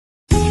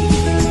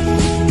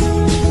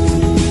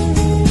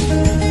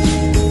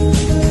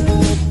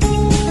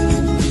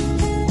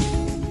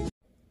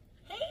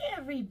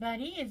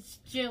everybody, it's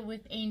Jill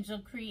with Angel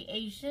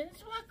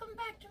Creations. Welcome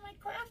back to my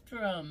craft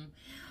room.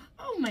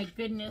 Oh my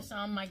goodness,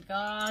 oh my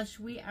gosh,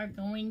 we are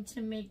going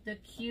to make the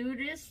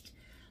cutest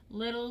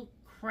little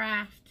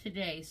craft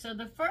today. So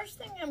the first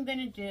thing I'm going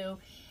to do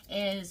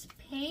is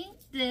paint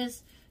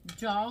this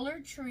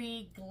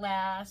DollarTree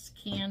glass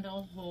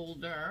candle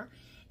holder.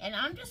 And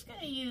I'm just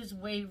going to use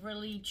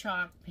Waverly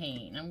chalk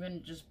paint. I'm going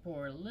to just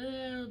pour a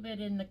little bit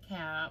in the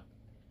cap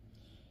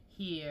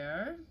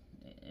here.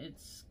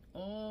 It's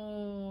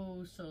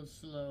oh so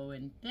slow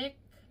and thick.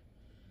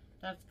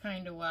 That's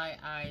kind of why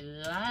I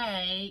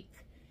like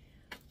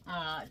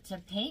to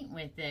paint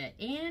with it.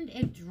 And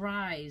it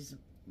dries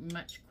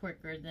much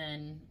quicker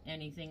than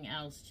anything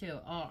else too,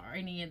 or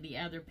any of the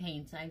other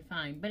paints I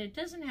find. But it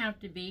doesn't have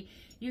to be.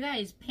 You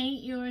guys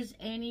paint yours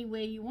any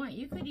way you want.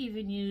 You could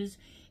even use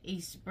a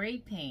spray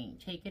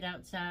paint. Take it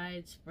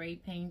outside, spray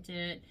paint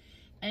it.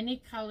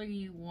 Any color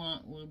you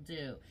want will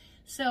do.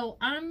 So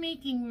I'm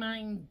making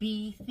mine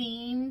bee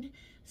themed.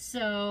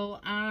 So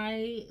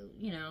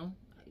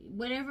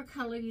whatever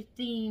color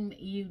theme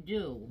you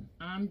do.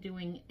 I'm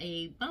doing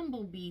a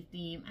bumblebee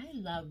theme. I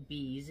love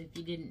bees, if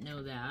you didn't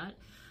know that.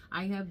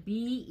 I have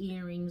bee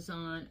earrings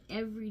on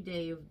every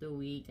day of the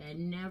week. I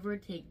never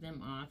take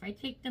them off. I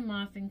take them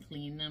off and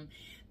clean them,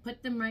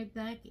 put them right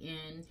back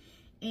in,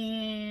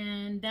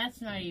 and that's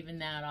not even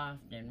that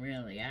often,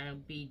 really. I'll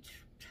be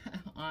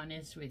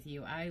honest with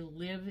you. I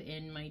live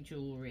in my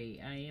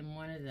jewelry. I am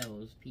one of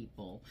those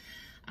people.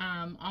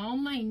 All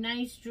my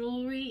nice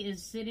jewelry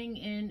is sitting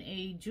in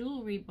a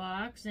jewelry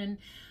box, and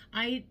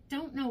I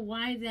don't know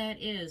why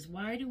that is.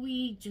 Why do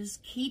we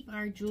just keep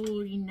our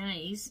jewelry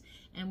nice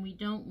and we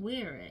don't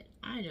wear it?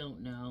 I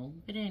don't know.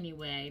 But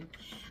anyway,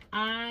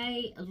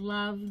 I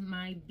love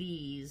my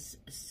bees.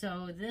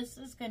 So this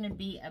is going to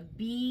be a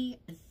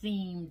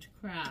bee-themed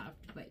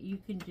craft, but you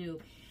can do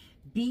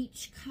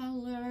beach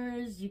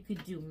colors. You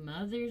could do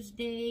Mother's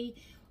Day.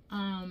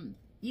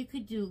 You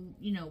could do,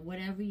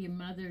 whatever your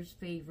mother's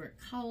favorite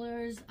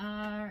colors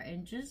are,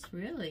 and just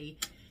really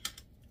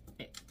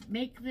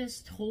make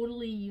this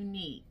totally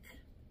unique.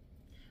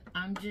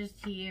 I'm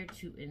just here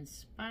to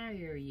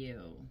inspire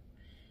you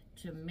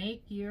to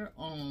make your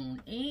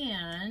own.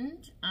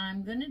 And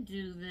I'm going to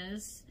do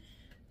this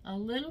a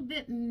little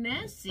bit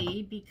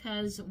messy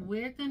because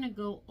we're going to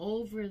go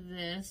over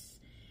this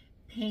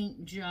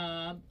paint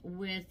job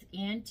with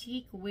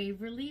antique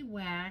Waverly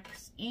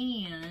wax,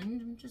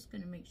 and I'm just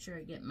going to make sure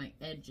I get my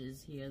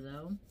edges here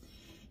though,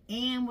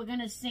 and we're going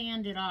to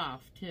sand it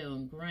off too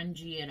and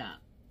grungy it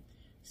up,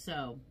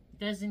 so it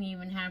doesn't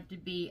even have to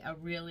be a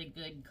really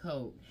good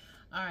coat.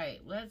 All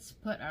right, let's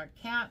put our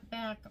cap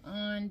back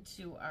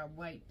onto our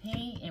white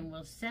paint, and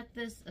we'll set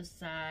this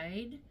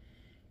aside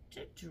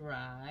to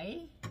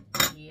dry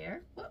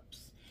here.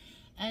 Whoops.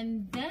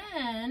 And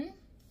then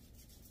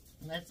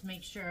let's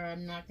make sure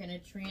I'm not going to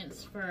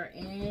transfer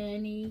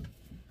any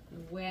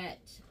wet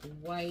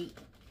white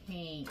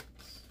paint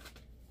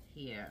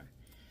here.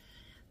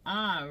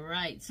 All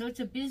right, so it's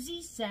a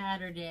busy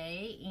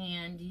Saturday,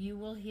 and you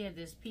will hear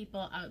there's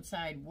people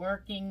outside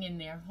working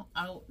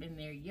out in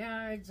their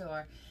yards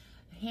or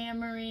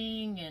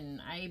hammering,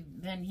 and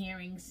I've been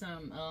hearing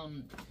some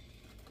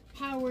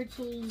power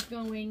tools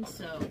going,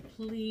 so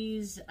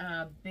please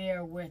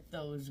bear with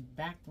those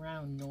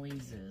background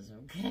noises,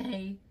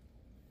 okay?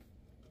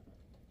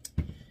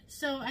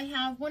 So I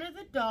have one of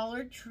the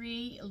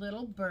DollarTree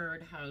little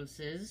bird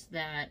houses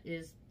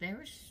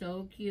they're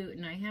so cute,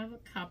 and I have a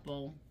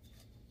couple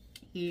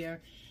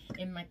here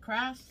in my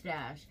craft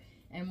stash,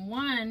 and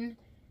one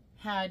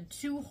had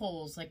two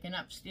holes, like an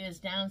upstairs,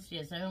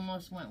 downstairs. I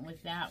almost went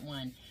with that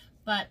one,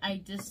 but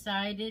I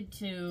decided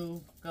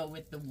to go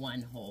with the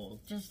one hole,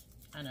 just,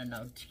 I don't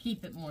know, to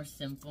keep it more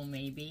simple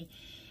maybe.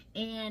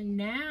 And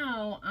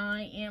now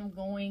I am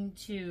going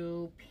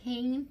to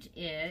paint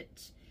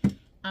it.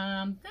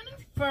 I'm gonna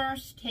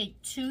first take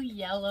two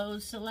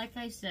yellows. So like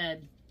I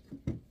said,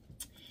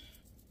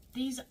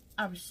 these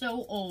are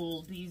so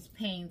old, these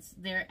paints.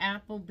 They're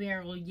Apple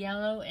Barrel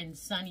Yellow and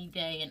Sunny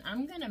Day, and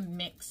I'm gonna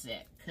mix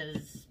it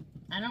because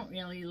I don't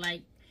really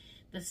like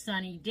the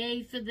Sunny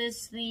Day for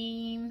this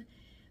theme,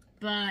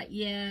 but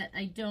yet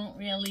I don't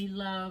really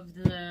love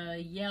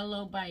the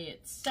yellow by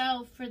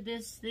itself for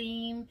this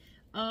theme.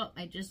 Oh,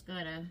 I just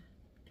got a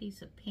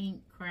piece of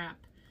paint crap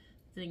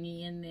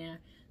thingy in there.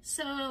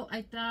 So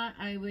I thought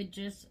I would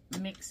just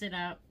mix it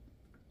up,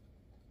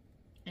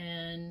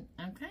 and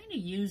I'm kind of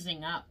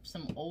using up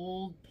some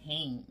old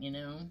paint,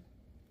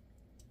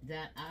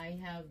 that I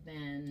have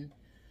been,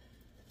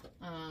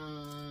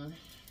 I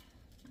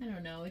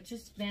don't know, it's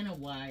just been a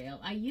while.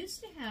 I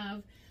used to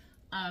have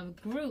a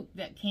group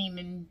that came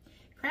and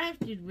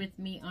crafted with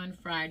me on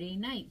Friday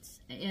nights.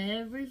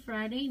 Every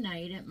Friday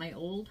night at my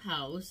old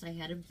house, I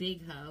had a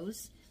big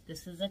house.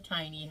 This is a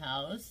tiny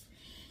house.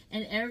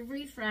 And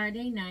every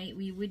Friday night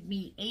we would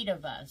meet. 8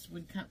 of us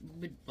would come,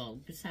 well,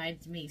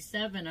 besides me,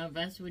 7 of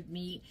us would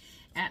meet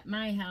at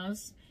my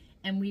house,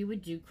 and we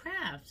would do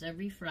crafts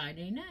every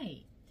Friday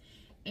night.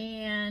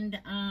 And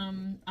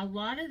a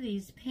lot of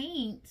these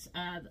paints,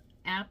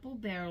 apple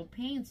barrel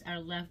paints are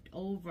left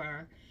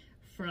over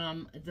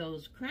from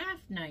those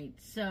craft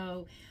nights.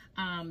 So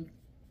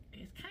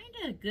it's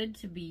kind of good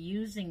to be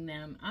using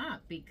them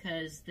up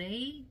because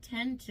they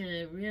tend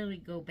to really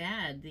go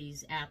bad,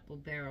 these apple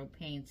barrel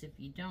paints, if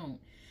you don't.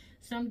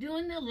 So I'm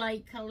doing the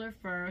light color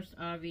first,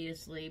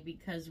 obviously,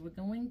 because we're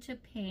going to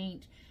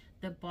paint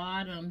the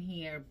bottom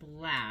here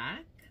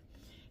black,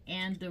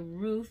 and the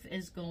roof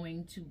is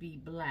going to be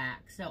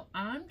black. So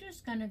I'm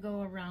just going to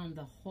go around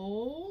the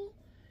whole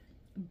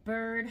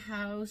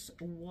birdhouse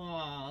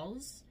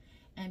walls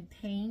and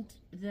paint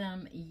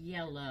them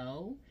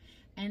yellow.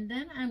 And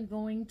then I'm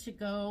going to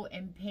go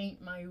and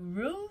paint my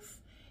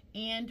roof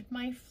and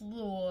my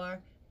floor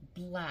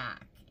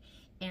black.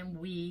 And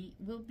we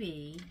will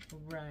be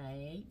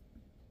right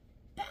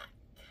back.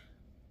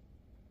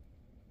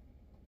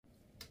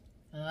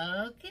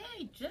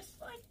 Okay, just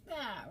like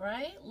that,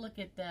 right? Look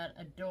at that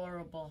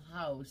adorable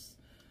house.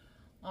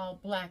 All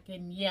black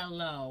and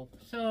yellow.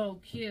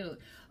 So cute.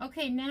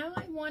 Okay, now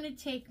I want to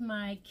take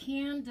my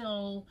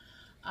candle,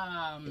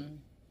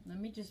 let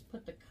me just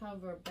put the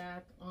cover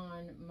back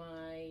on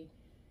my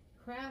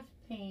craft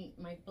paint,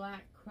 my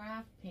black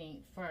craft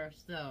paint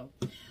first, though.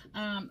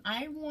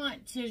 I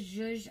want to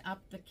zhuzh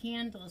up the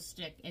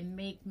candlestick and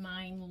make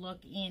mine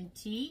look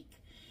antique.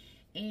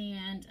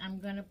 And I'm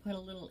going to put a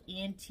little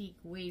antique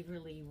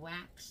Waverly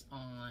wax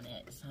on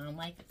it. Sound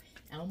like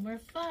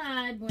Elmer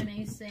Fudd when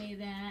I say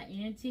that.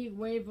 Antique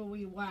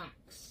Waverly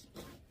wax.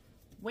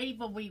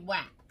 Waverly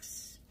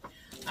wax.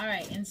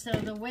 Alright, and so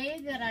the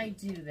way that I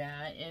do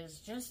that is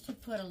just to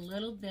put a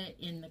little bit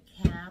in the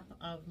cap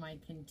of my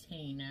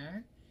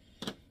container.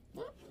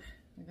 Whoop,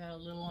 I got a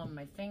little on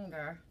my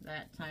finger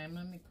that time.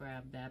 Let me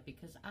grab that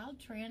because I'll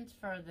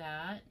transfer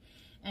that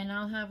and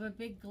I'll have a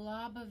big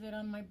glob of it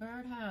on my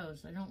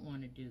birdhouse. I don't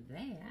want to do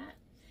that.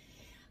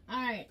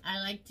 Alright, I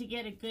like to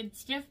get a good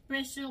stiff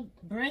bristle.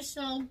 Let's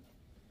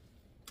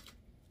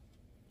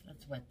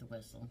wet the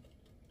whistle.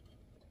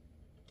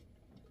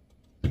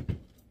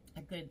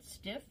 A good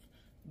stiff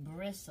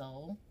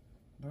bristle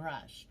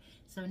brush.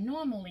 So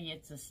normally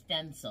it's a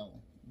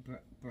stencil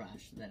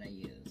brush that I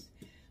use.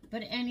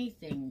 But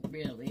anything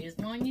really, as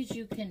long as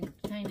you can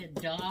kind of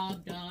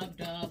daub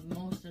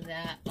most of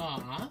that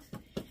off.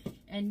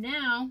 And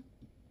now,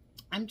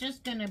 I'm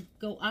just going to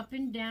go up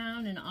and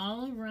down and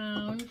all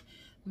around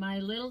my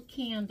little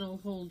candle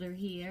holder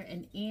here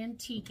and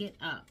antique it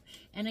up.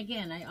 And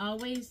again, I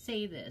always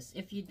say this,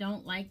 if you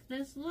don't like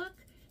this look,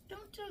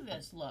 don't do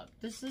this look.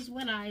 This is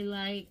what I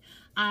like.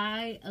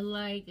 I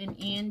like an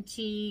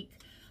antique,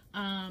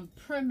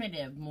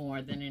 primitive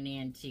more than an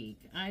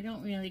antique. I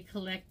don't really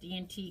collect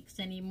antiques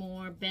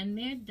anymore. Been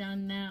there,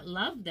 done that,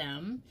 love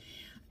them.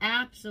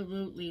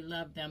 Absolutely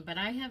love them, but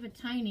I have a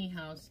tiny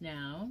house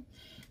now,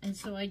 and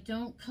so I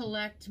don't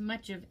collect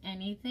much of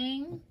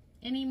anything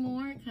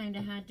anymore. Kind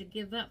of had to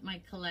give up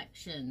my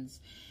collections,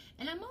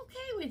 and I'm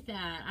okay with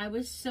that. I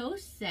was so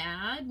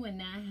sad when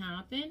that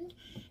happened,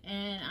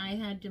 and I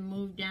had to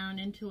move down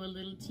into a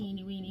little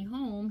teeny weeny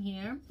home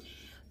here,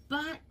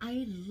 but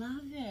I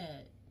love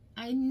it.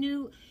 I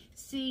knew,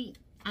 see,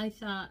 I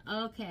thought,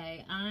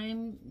 okay,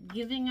 I'm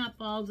giving up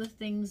all the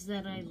things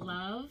that I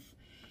love.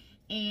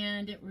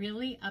 And it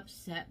really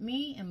upset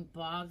me and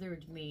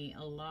bothered me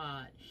a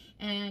lot.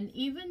 And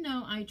even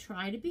though I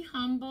try to be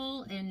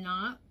humble and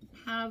not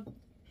have,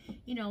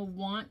 you know,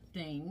 want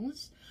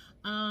things,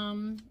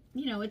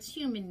 you know, it's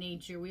human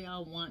nature. We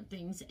all want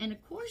things. And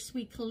of course,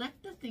 we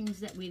collect the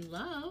things that we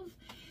love.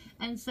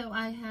 And so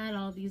I had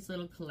all these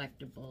little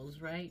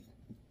collectibles, right?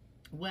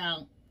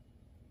 Well,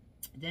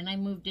 then I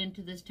moved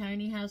into this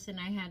tiny house and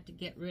I had to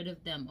get rid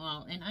of them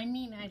all. And I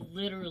mean, I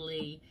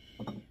literally...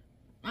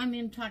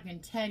 I'm talking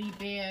teddy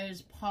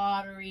bears,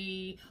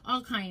 pottery,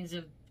 all kinds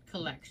of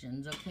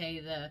collections, okay?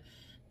 The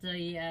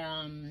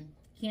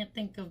can't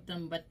think of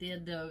them, but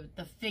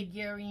the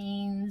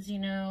figurines, you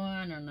know,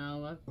 I don't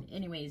know.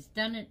 Anyways,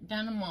 done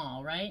them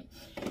all, right?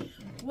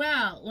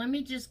 Well, let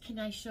me just, can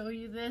I show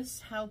you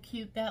this? How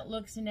cute that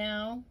looks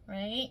now,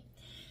 right?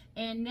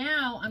 And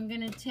now I'm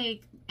going to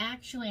take,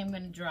 actually I'm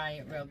going to dry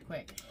it real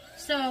quick.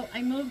 So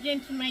I moved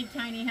into my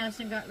tiny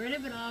house and got rid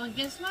of it all, and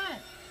guess what?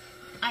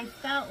 I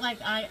felt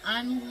like I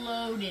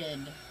unloaded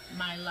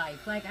my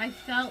life. Like I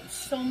felt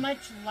so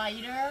much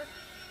lighter,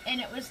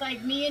 and it was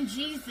like me and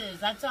Jesus.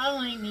 That's all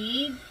I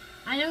need.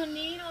 I don't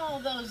need all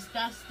those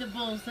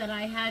dustables that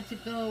I had to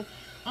go.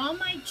 All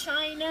my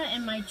china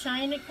and my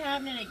china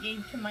cabinet I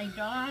gave to my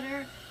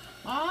daughter.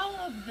 All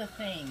of the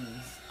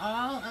things.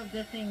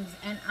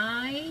 And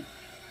I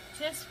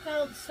just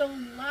felt so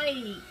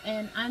light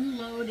and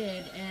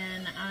unloaded,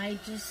 and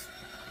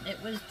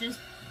it was just,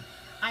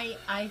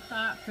 I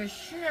thought for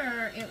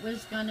sure it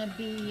was going to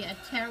be a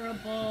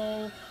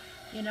terrible,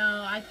 you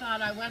know, I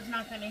thought I was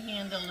not going to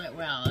handle it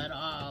well at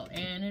all.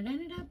 And it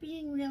ended up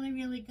being really,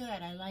 really good.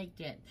 I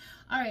liked it.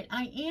 All right,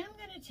 I am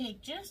going to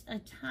take just a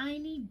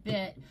tiny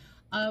bit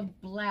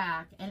of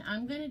black, and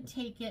I'm going to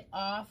take it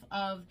off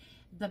of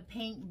the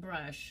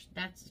paintbrush.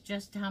 That's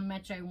just how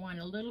much I want,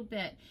 a little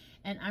bit.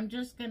 And I'm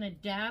just going to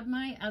dab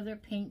my other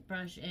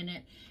paintbrush in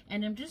it.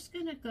 And I'm just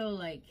going to go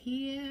like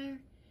here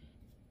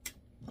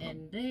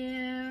and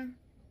there.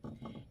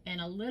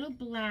 And a little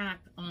black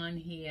on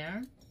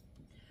here.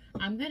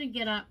 I'm going to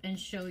get up and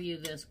show you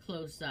this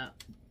close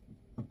up.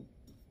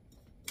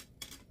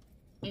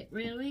 It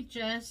really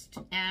just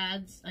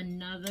adds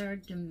another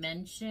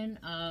dimension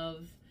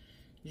of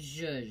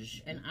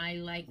zhuzh, and I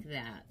like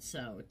that.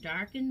 So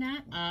darken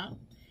that up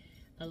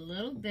a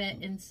little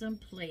bit in some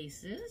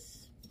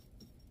places.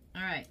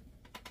 All right,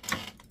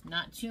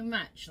 not too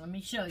much. Let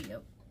me show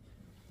you.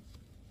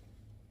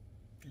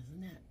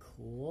 Isn't that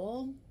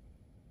cool?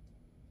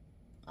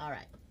 All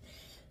right,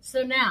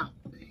 so now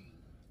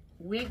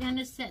we're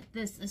gonna set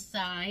this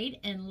aside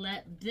and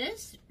let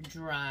this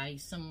dry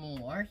some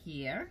more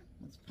here.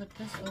 Let's put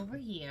this over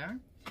here.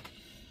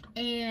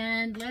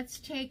 And let's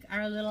take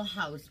our little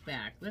house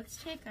back. Let's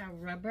take our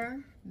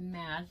rubber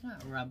mat,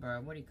 not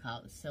rubber, what do you call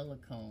it?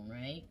 Silicone,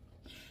 right?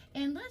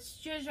 And let's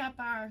zhuzh up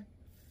our,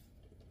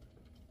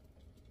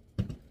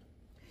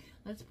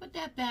 let's put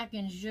that back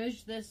and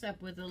zhuzh this up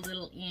with a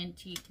little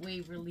antique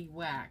Waverly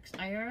wax.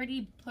 I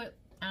already put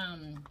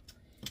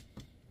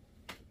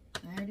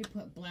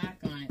black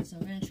on it, so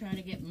I'm going to try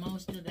to get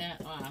most of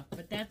that off,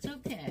 but that's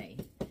okay.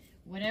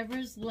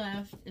 Whatever's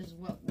left is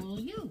what we'll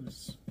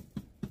use.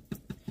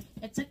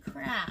 It's a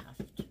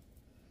craft.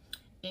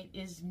 It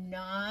is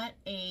not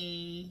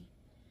a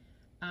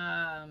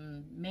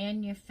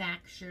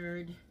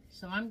manufactured.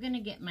 So I'm going to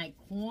get my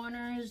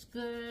corners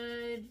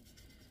good.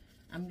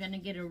 I'm going to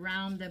get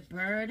around the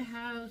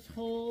birdhouse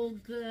hole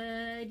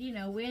good. You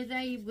know, where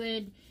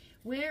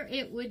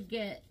it would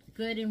get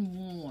good and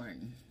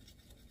worn.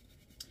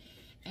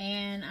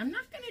 And I'm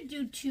not going to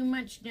do too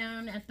much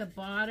down at the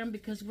bottom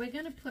because we're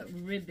going to put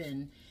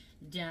ribbon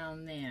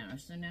down there.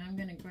 So now I'm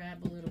going to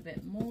grab a little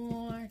bit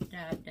more.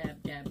 Dab,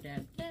 dab, dab,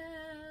 dab,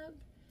 dab.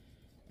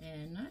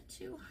 And not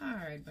too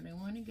hard, but I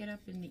want to get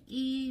up in the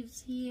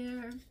eaves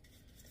here.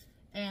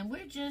 And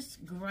we're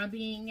just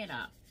grubbing it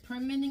up,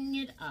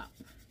 permanenting it up,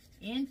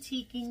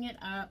 antiquing it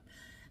up.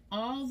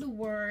 All the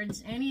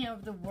words, any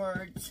of the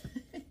words,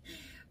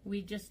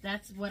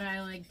 that's what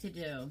I like to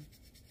do.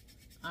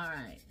 All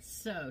right,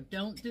 so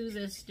don't do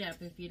this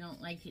step if you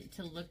don't like it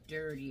to look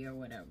dirty or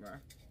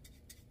whatever.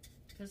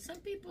 Because some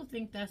people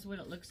think that's what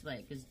it looks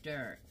like, is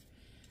dirt.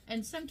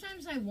 And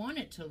sometimes I want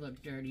it to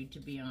look dirty, to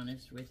be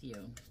honest with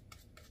you.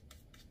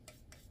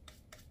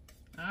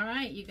 All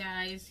right, you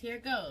guys, here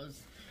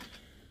goes.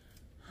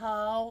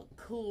 How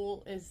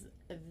cool is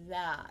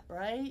that,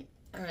 right?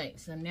 All right,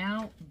 so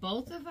now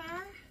both of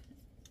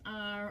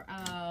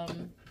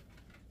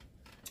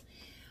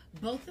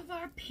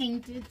our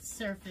painted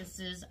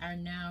surfaces are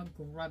now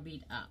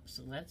grubbied up.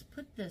 So let's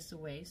put this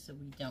away so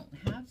we don't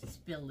have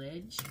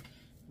spillage.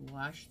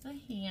 Wash the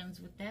hands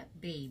with that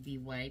baby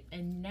wipe.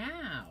 And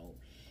now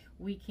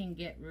we can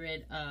get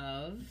rid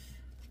of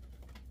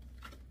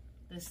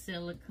the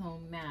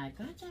silicone mat.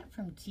 I got that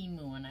from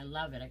Temu and I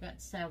love it. I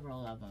got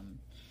several of them.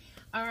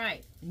 All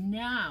right,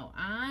 now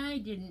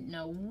I didn't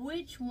know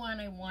which one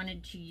I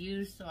wanted to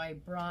use, so I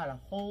brought a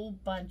whole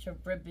bunch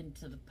of ribbon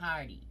to the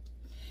party.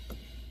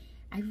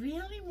 I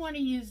really want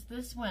to use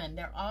this one.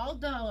 They're all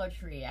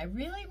DollarTree. I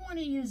really want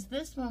to use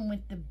this one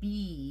with the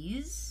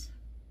bees.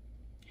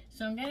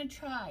 So I'm going to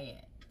try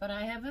it. But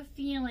I have a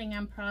feeling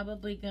I'm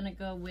probably going to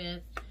go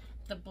with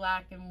the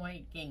black and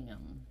white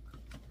gingham.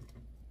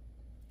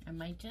 I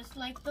might just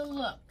like the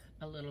look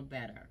a little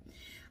better.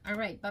 All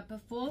right, but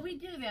before we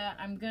do that,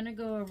 I'm going to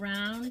go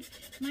around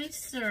my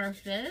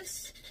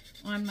surface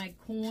on my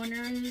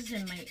corners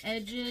and my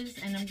edges,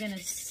 and I'm going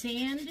to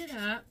sand it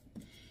up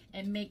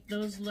and make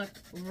those look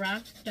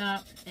roughed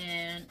up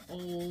and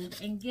old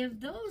and give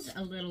those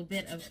a little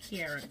bit of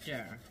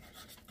character.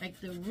 Like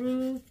the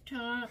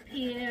rooftop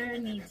here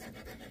needs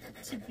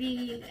to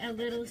be a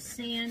little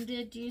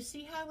sanded. Do you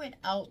see how it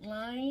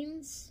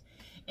outlines?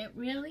 It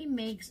really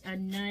makes a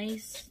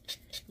nice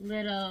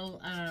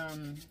little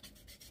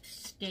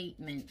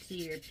statement to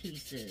your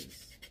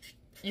pieces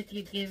if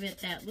you give it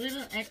that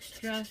little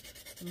extra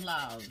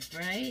love,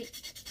 right?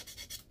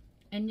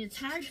 And it's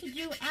hard to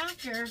do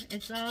after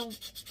it's all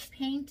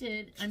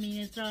painted. I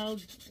mean, it's all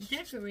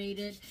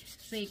decorated,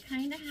 so you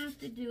kind of have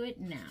to do it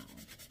now.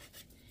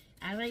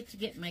 I like to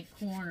get my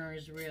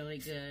corners really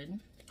good.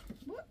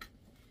 Whoop.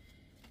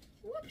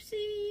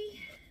 Whoopsie.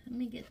 Let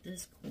me get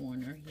this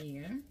corner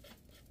here.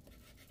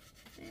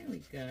 There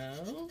we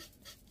go.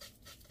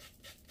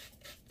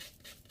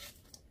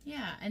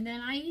 Yeah, and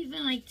then I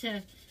even like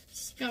to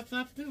scuff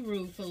up the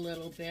roof a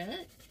little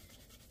bit.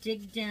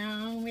 Dig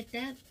down with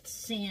that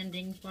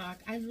sanding block.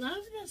 I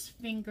love this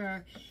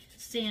finger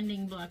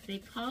sanding block. They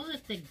call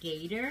it the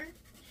Gator.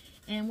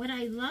 And what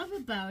I love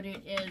about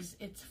it is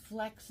it's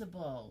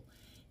flexible.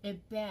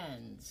 It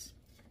bends.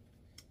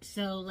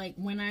 So like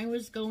when I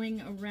was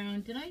going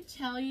around, did I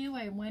tell you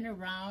I went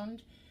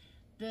around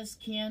this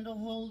candle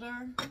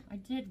holder? I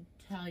did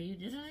tell you,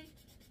 did I?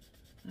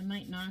 I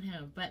might not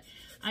have, but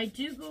I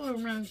do go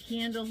around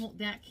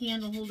that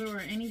candle holder or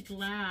any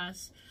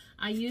glass.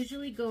 I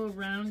usually go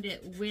around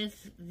it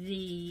with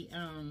the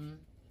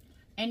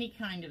any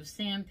kind of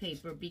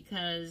sandpaper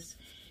because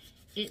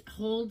it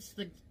holds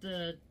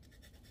the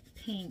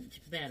paint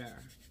better.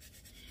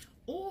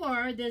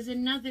 Or there's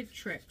another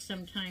trick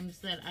sometimes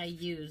that I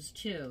use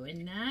too,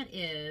 and that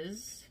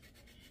is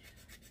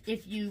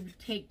if you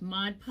take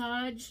Mod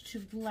Podge to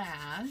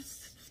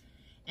glass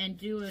and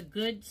do a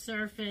good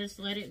surface,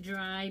 let it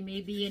dry,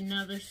 maybe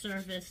another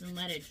surface and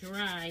let it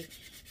dry,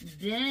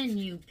 then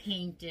you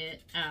paint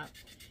it up.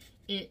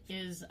 It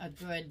is a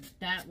good,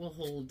 that will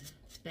hold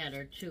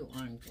better too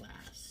on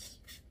glass.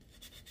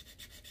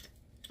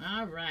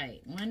 All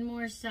right, one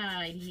more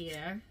side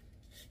here.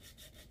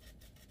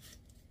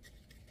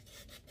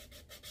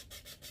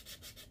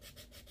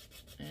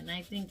 And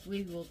I think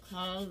we will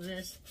call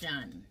this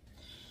done.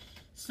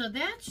 So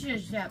that's your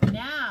step.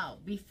 Now,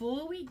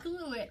 before we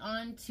glue it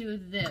onto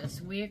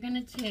this, we're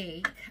going to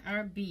take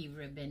our bee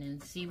ribbon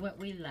and see what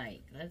we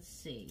like. Let's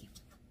see.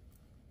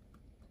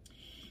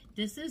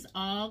 This is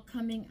all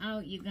coming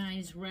out, you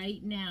guys,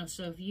 right now.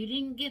 So if you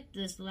didn't get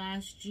this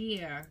last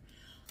year,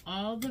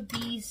 all the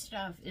bee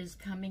stuff is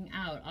coming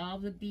out. All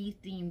the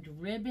bee-themed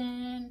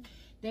ribbon.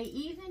 They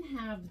even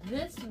have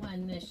this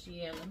one this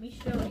year. Let me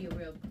show you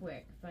real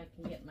quick if I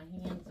can get my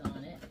hands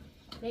on it.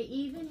 They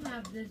even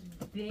have this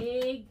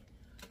big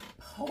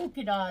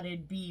polka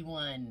dotted bee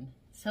one.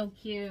 So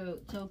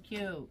cute, so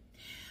cute.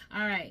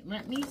 All right,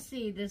 let me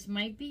see. This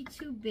might be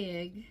too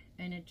big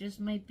and it just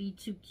might be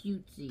too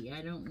cutesy.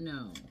 I don't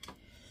know.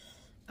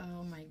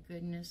 Oh my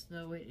goodness,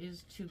 though, it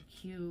is too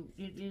cute.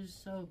 It is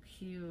so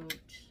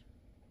cute.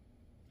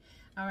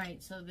 All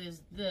right, so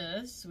there's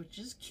this, which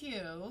is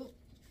cute.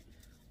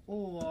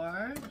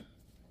 Or,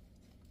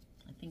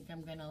 I think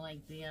I'm going to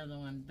like the other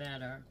one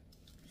better.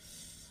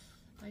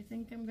 I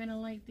think I'm going to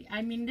like the,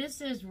 I mean, this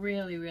is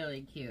really,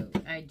 really cute.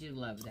 I do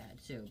love that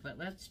too. But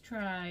let's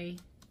try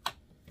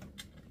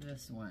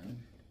this one.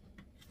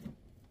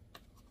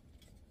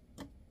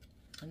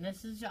 And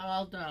this is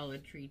all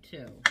DollarTree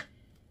too.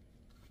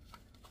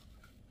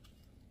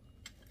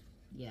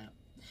 Yeah.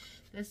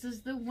 This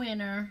is the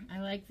winner. I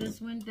like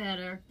this one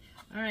better.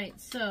 All right,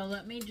 so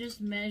let me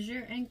just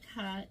measure and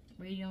cut.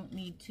 We don't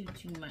need too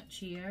much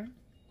here.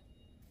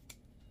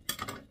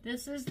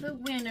 This is the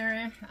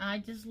winner. I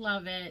just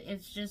love it.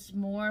 It's just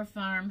more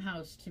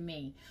Farmhouse to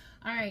me.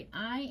 All right,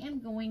 I am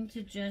going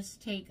to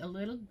just take a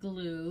little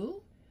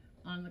glue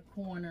on the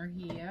corner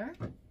here.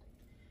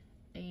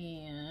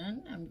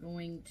 And I'm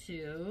going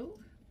to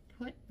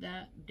put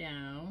that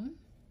down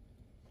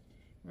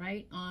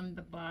right on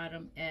the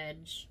bottom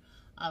edge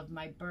of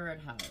my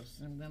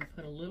birdhouse. I'm going to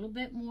put a little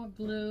bit more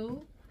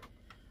glue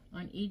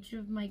on each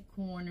of my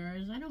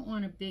corners. I don't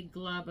want a big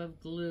glob of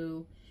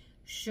glue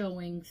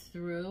showing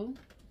through.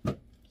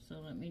 So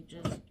let me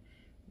just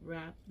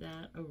wrap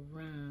that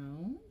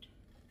around.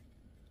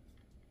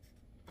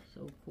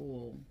 So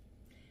cool.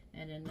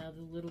 And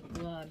another little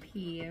glob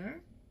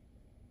here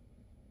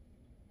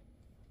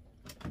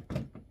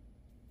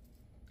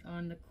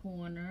on the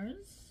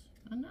corners.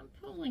 And I'm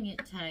pulling it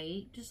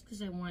tight just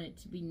because I want it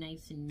to be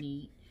nice and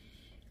neat.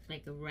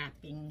 Like a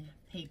wrapping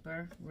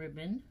paper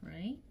ribbon,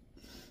 right?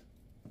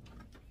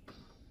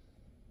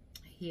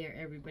 Here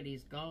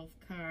everybody's golf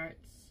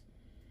carts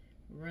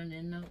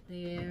running out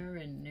there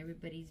and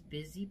everybody's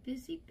busy,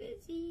 busy,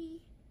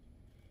 busy.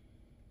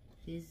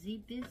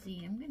 Busy,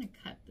 busy. I'm going to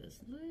cut this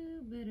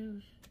little bit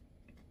of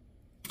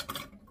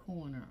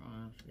corner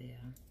off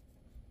there.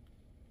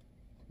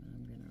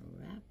 I'm going to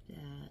wrap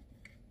that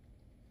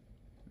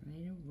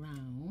right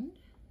around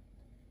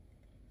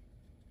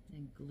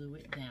and glue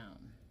it down.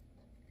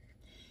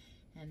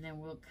 And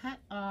then we'll cut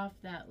off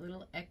that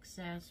little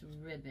excess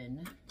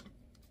ribbon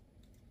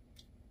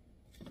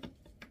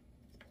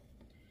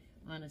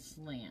on a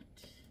slant.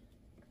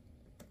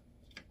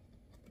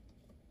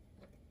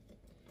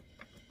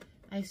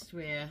 I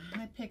swear,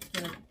 I pick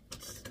the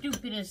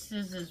stupidest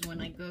scissors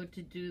when I go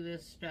to do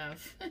this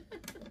stuff.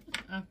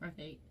 All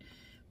right.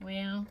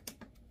 Well,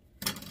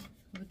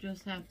 we'll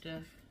just have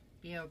to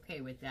be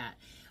okay with that.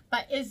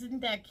 But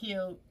isn't that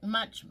cute?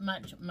 Much,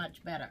 much,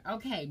 much better.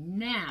 Okay,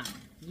 now,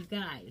 you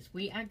guys,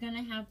 we are going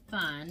to have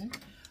fun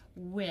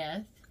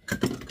with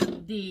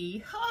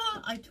the,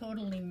 I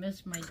totally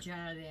missed my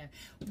jar there,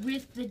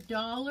 with the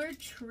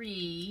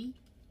DollarTree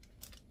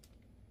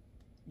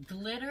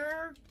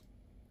glitter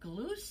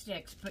glue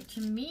sticks. But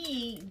to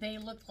me, they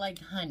look like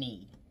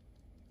honey.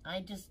 I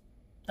just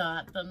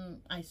thought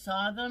them, I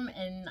saw them,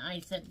 and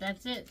I said,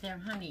 that's it,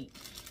 they're honey.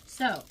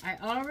 So, I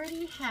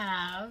already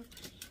have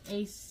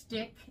a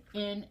stick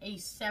in a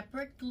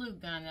separate glue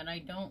gun that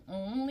I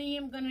only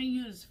am going to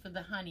use for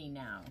the honey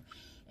now.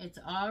 It's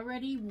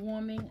already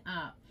warming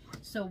up.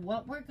 So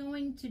what we're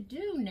going to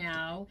do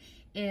now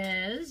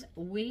is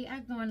we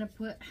are going to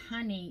put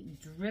honey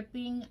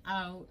dripping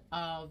out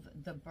of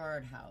the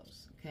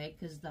birdhouse, okay?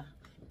 Because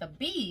the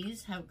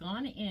bees have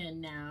gone in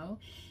now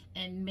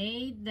and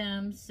made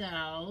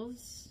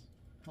themselves,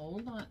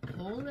 hold on,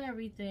 hold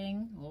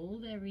everything,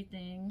 hold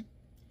everything.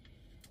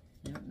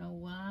 I don't know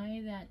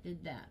why that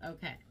did that.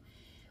 Okay.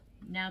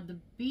 Now the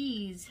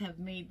bees have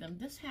made them,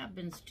 this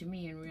happens to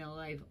me in real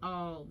life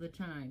all the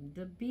time.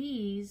 The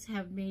bees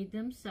have made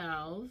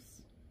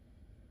themselves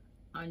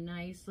a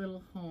nice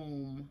little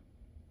home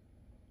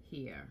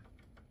here.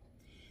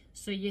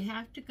 So you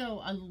have to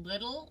go a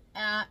little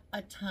at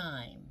a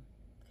time,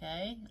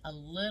 okay? A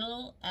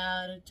little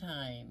at a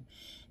time.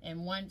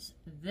 And once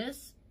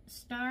this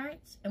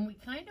starts, and we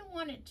kind of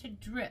want it to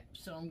drip,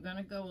 so I'm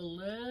gonna go a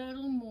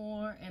little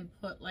more and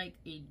put like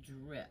a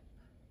drip,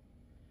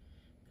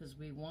 because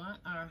we want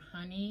our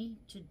honey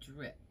to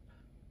drip.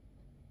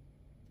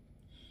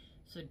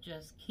 So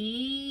just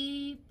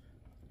keep,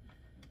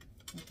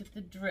 look at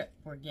the drip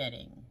we're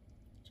getting.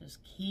 Just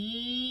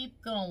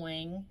keep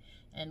going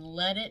and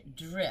let it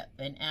drip.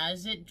 And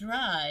as it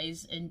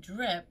dries and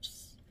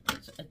drips,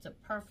 it's a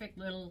perfect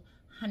little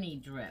honey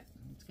drip.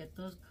 Let's get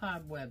those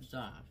cobwebs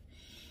off.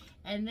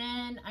 And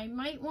then I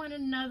might want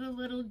another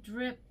little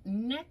drip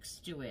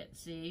next to it,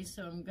 see?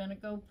 So I'm gonna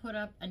go put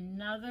up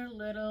another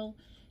little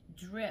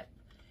drip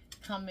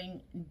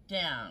coming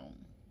down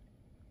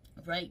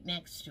right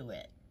next to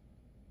it.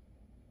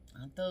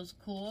 Aren't those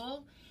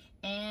cool?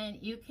 And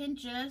you can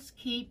just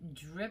keep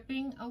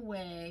dripping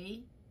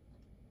away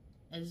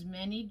as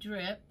many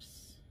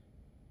drips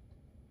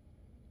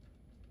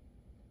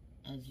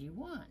as you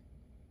want.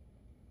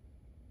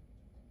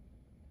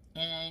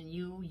 And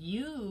you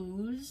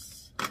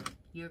use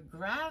your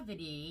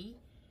gravity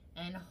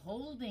and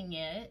holding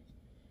it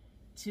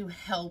to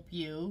help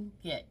you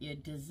get your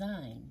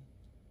design.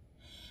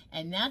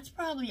 And that's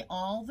probably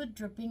all the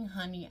dripping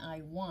honey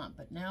I want.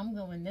 But now I'm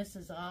going, this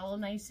is all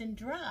nice and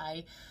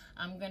dry.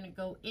 I'm going to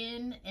go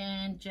in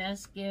and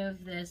just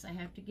give this, I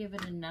have to give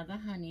it another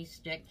honey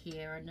stick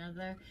here,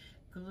 another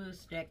glue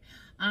stick.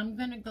 I'm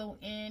going to go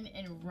in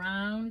and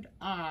round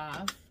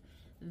off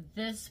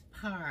this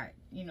part,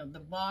 you know, the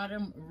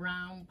bottom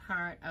round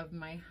part of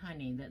my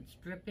honey that's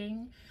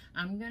dripping.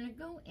 I'm going to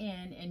go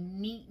in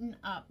and neaten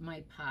up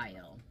my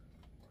pile.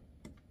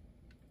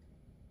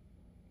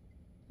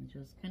 I'm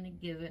just going to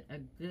give it a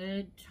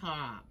good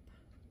top.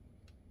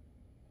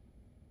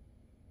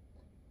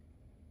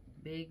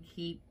 Big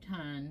heap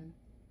ton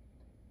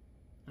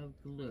of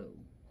glue.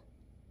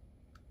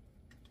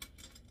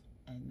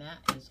 And that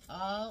is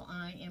all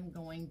I am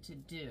going to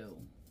do.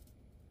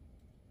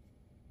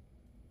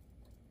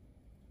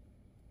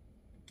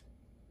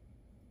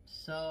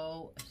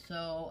 So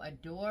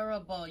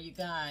adorable, you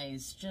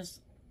guys.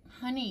 Just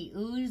honey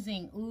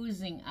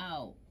oozing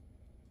out.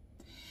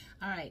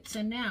 All right,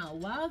 so now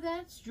while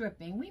that's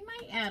dripping, we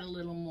might add a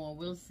little more,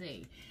 we'll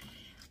see.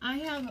 I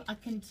have a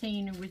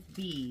container with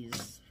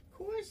bees. Of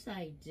course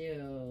I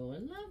do, I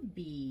love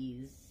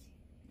bees.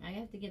 I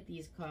have to get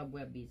these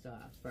cobwebbies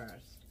off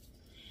first.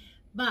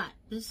 But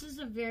this is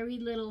a very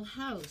little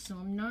house, so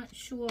I'm not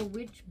sure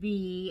which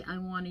bee I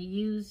want to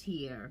use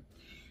here.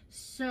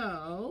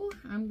 So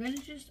I'm gonna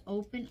just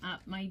open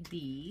up my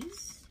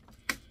bees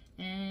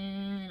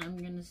and I'm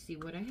gonna see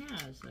what I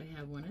have. So I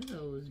have one of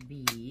those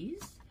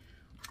bees.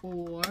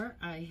 Or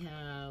I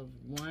have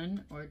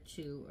one or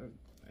two, or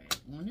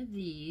one of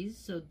these.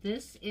 So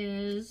this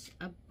is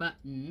a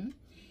button,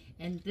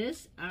 and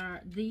these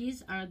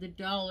are the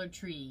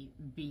DollarTree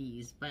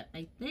bees. But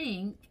I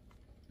think,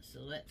 so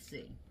let's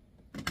see.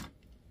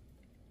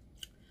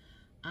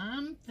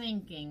 I'm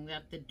thinking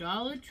that the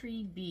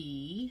DollarTree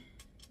bee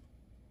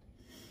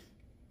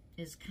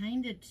is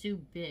kind of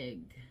too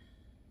big.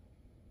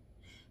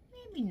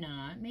 Maybe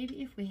not.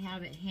 Maybe if we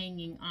have it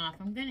hanging off.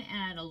 I'm going to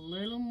add a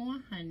little more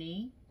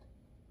honey.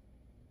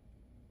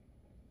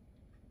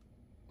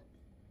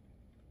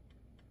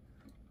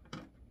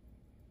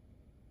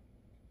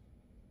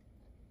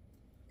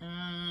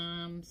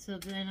 So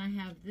then I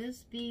have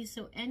this bee.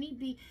 So any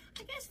bee,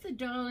 I guess the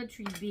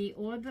DollarTree bee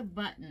or the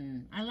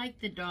button. I like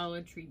the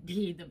DollarTree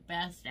bee the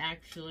best,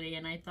 actually,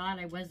 and I thought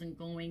I wasn't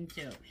going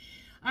to.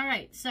 All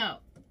right, so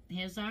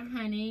here's our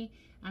honey.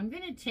 I'm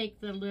going to take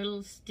the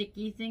little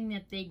sticky thing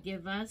that they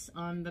give us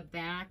on the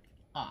back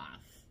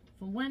off.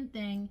 For one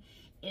thing,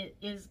 it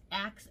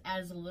acts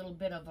as a little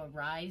bit of a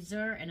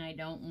riser, and I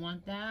don't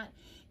want that.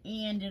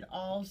 And it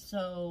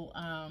also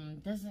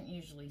doesn't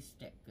usually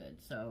stick good,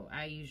 so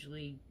I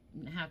usually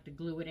have to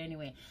glue it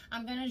anyway.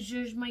 I'm going to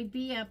zhuzh my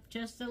bee up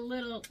just a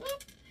little.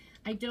 Whoop.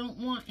 I don't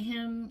want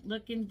him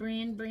looking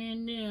brand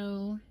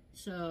new,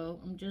 so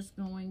I'm just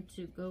going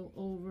to go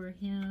over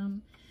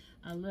him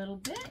a little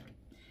bit.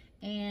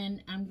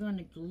 And I'm going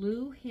to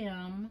glue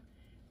him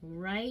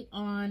right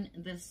on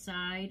the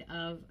side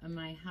of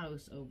my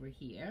house over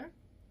here.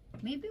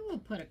 Maybe we'll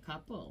put a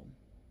couple.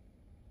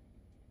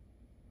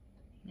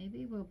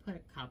 Maybe we'll put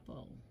a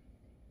couple.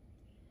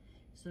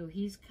 So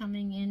he's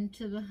coming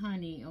into the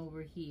honey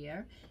over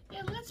here.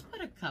 Yeah, let's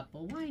put a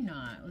couple. Why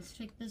not? Let's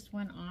take this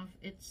one off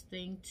its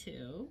thing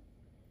too.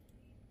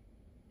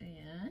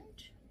 And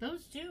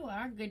those two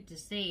are good to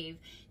save.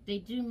 They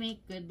do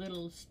make good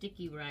little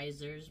sticky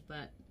risers,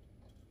 but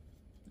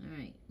all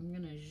right, I'm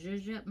gonna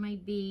zhuzh up my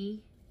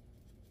bee.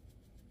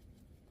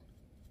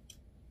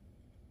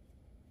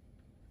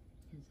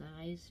 His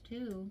eyes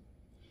too.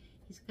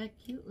 He's got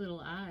cute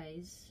little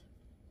eyes.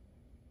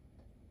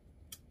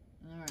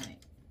 All right.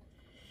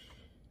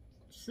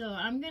 So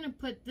I'm going to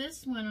put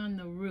this one on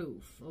the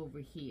roof over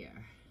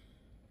here.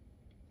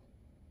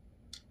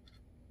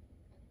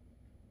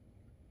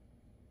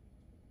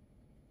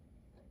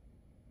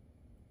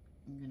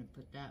 I'm going to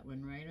put that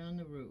one right on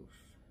the roof.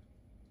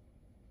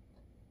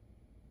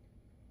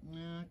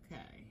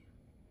 Okay.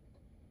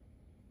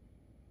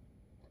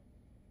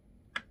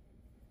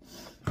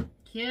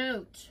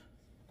 Cute.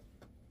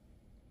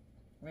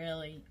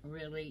 Really,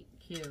 really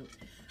cute.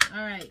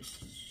 All right,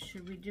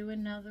 should we do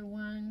another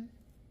one?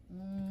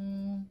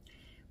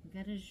 We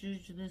gotta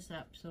zhuzh this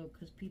up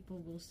because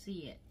people will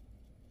see it.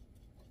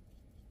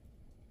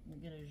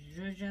 We're gonna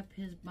zhuzh up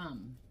his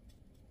bum.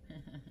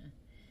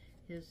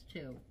 His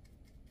too.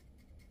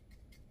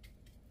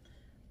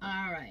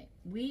 All right,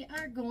 we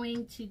are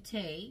going to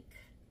take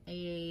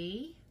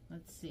a,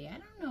 let's see, I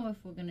don't know if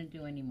we're gonna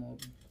do any more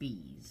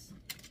bees.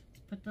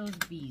 Let's put those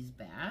bees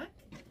back.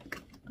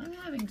 I'm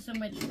having so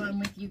much fun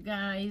with you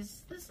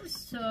guys. This is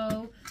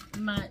so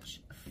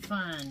much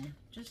fun.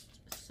 Just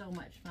so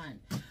much fun.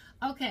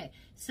 Okay,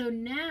 so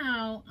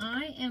now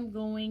I am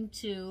going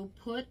to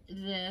put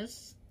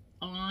this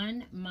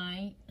on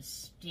my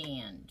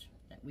stand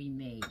that we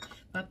made.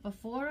 But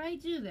before I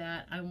do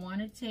that, I want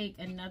to take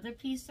another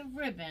piece of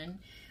ribbon.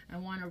 I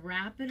want to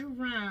wrap it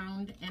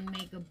around and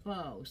make a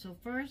bow. So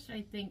first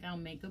I think I'll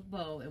make a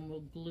bow and we'll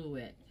glue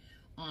it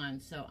on.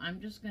 So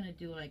I'm just going to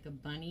do like a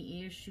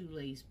bunny ear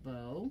shoelace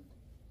bow.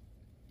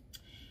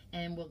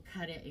 And we'll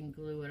cut it and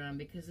glue it on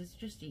because it's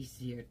just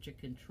easier to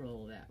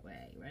control that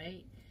way,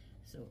 right?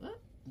 So, oh,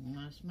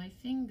 lost my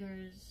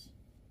fingers.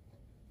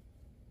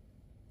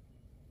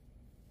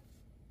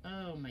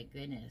 Oh my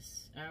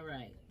goodness. All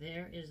right,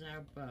 there is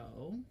our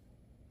bow.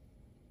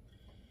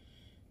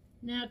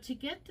 Now to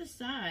get the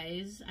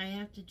size, I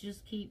have to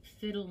just keep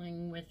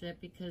fiddling with it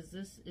because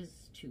this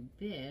is too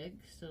big.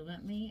 So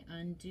let me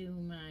undo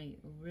my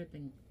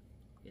ribbon.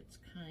 It's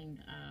kind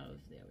of,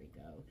 there we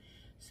go.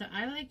 So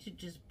I like to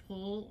just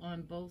pull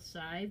on both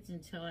sides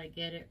until I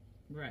get it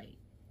right.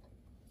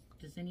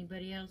 Does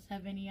anybody else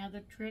have any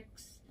other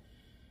tricks?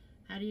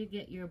 How do you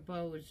get your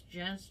bows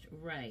just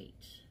right?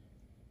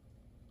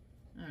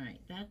 All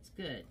right, that's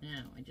good.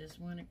 Now I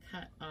just want to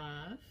cut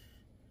off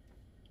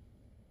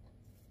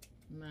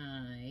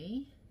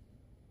my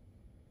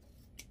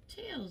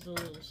tails a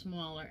little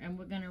smaller, and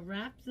we're going to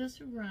wrap this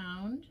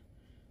around,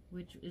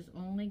 which is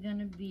only going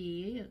to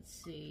be, let's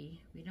see,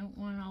 we don't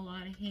want a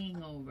lot of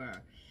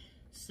hangover.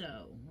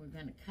 So we're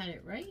going to cut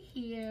it right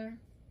here,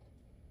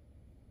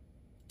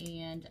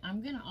 and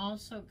I'm going to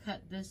also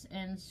cut this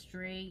end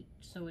straight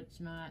so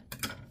it's not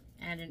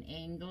at an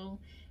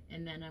angle,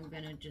 and then I'm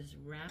going to just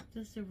wrap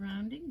this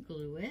around and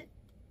glue it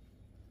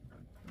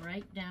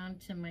right down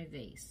to my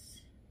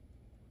vase.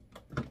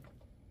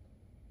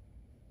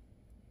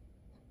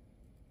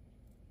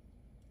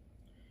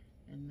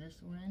 And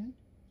this one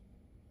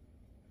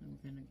I'm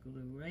going to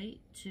glue right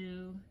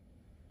to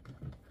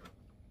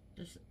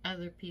this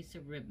other piece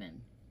of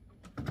ribbon.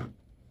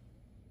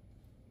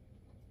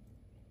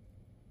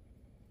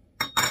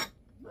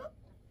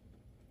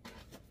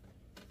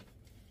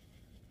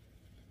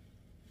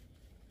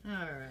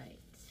 All right,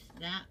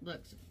 that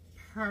looks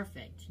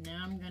perfect.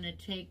 Now I'm going to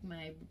take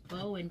my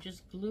bow and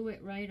just glue it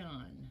right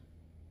on.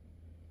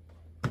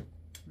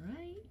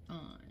 Right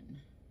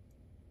on.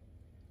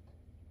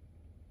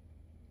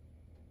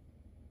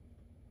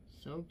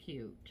 So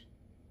cute.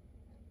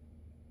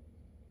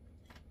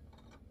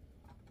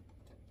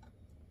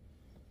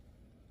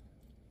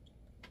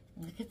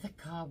 Look at the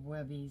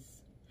cobwebbies.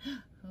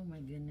 Oh my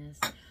goodness.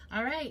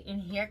 All right,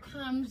 and here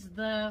comes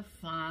the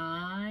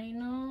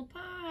final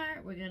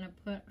part. We're gonna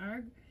put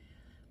our,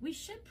 we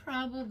should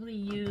probably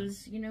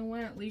use, you know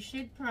what? We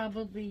should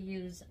probably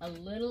use a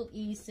little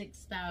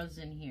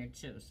E6000 here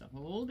too. So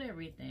hold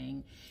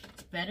everything.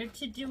 It's better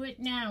to do it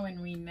now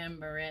and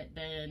remember it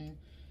than,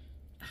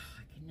 oh,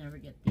 I can never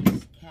get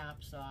these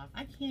caps off.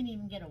 I can't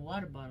even get a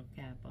water bottle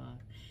cap off.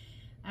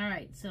 All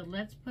right, so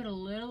let's put a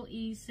little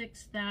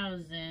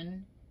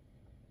E6000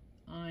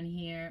 on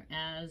here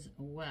as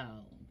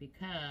well,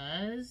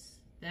 because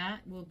that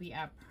will be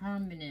our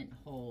permanent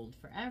hold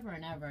forever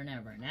and ever and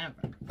ever and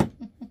ever.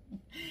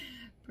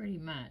 Pretty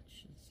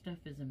much. This stuff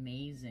is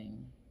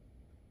amazing.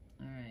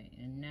 All right,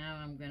 and now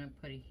I'm going to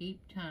put a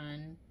heap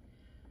ton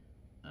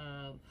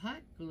of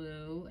hot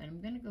glue, and I'm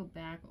going to go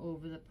back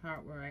over the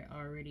part where I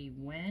already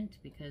went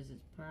because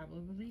it's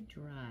probably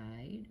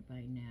dried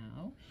by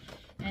now.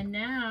 And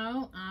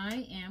now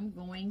I am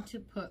going to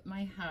put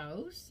my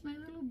house, my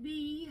little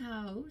bee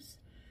house,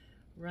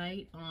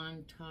 right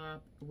on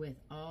top with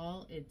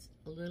all its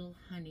little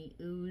honey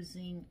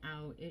oozing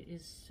out. It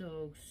is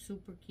so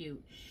super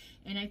cute.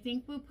 And I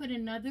think we'll put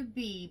another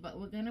bee, but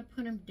we're going to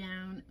put them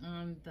down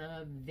on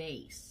the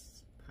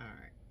vase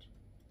part.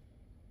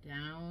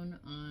 Down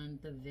on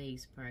the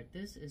vase part.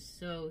 This is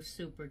so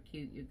super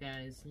cute, you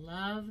guys.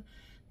 Love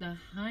the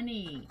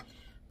honey.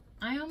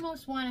 I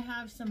almost want to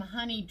have some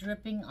honey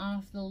dripping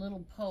off the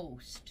little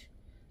post.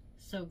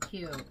 So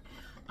cute.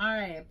 All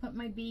right, I put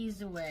my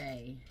bees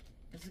away.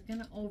 Is it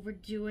gonna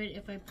overdo it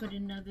if I put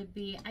another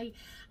bee?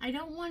 I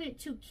don't want it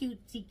too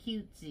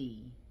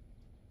cutesy.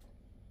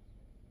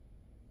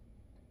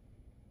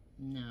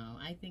 No,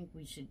 I think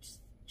we should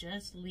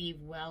just leave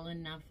well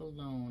enough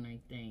alone, I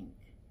think.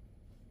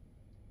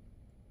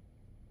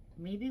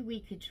 Maybe we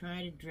could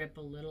try to drip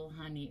a little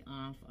honey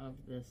off of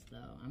this,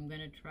 though. I'm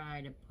gonna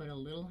try to put a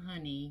little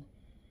honey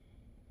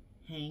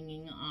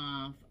hanging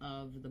off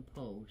of the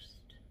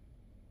post.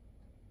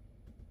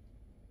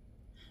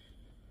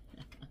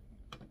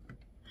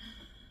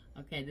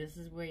 Okay, this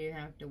is where you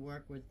have to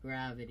work with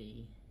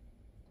gravity.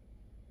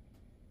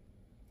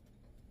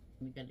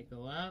 We got to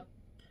go up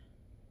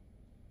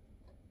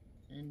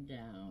and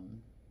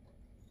down.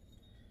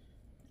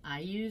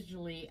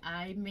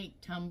 I make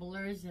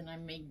tumblers and I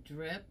make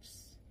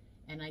drips,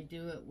 and I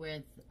do it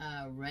with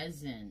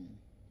resin.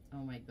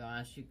 Oh my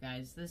gosh, you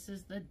guys, this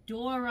is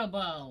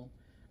adorable.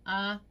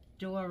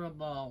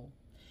 Adorable.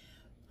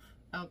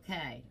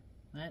 Okay,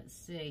 let's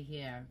see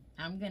here.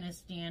 I'm gonna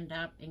stand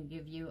up and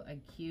give you a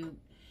cute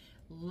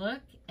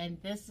look, and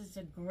this is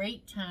a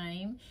great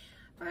time.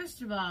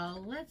 First of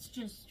all, let's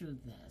just do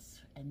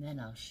this and then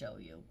I'll show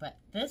you. But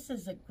this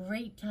is a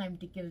great time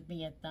to give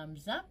me a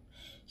thumbs up.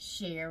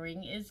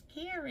 Sharing is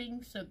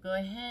caring, so go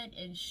ahead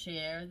and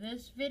share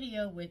this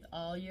video with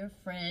all your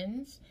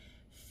friends,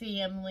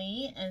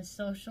 family, and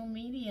social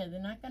media.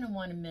 They're not going to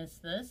want to miss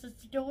this.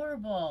 It's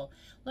adorable.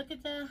 Look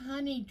at that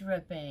honey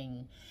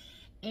dripping.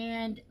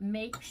 And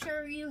make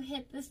sure you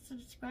hit the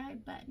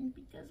subscribe button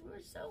because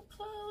we're so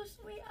close.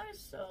 We are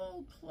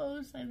so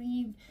close. I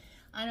mean,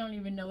 I don't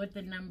even know what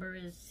the number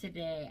is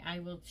today. I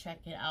will check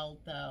it out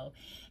though.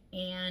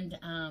 And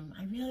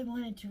I really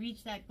wanted to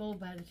reach that goal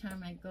by the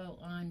time I go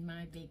on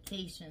my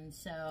vacation.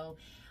 So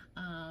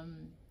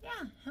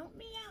yeah, help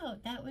me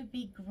out. That would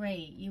be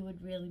great. You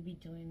would really be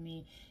doing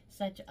me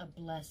such a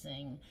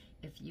blessing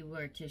if you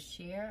were to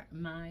share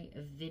my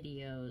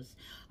videos.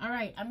 All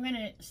right, I'm going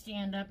to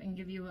stand up and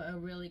give you a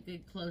really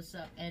good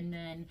close-up, and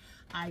then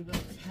I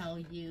will tell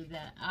you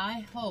that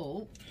I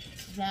hope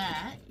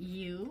that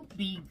you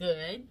be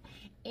good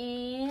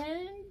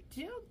and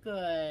do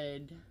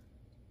good.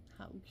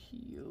 How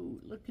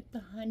cute. Look at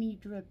the honey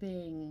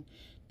dripping.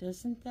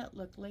 Doesn't that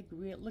look like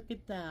real? Look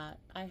at that.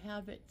 I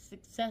have it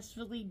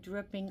successfully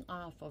dripping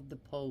off of the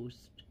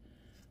post.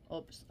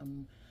 Oops,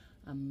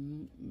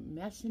 I'm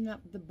messing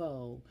up the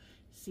bow.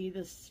 See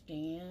the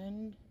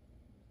stand?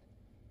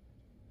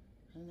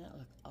 Doesn't that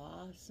look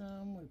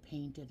awesome? We're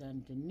painted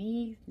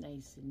underneath,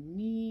 nice and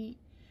neat,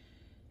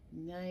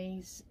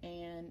 nice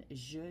and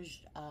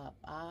zhuzhed up.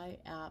 I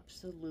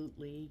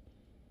absolutely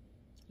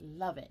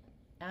love it.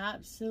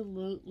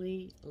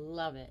 Absolutely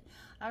love it.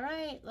 All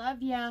right,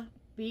 love ya.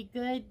 Be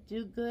good,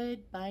 do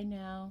good. Bye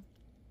now.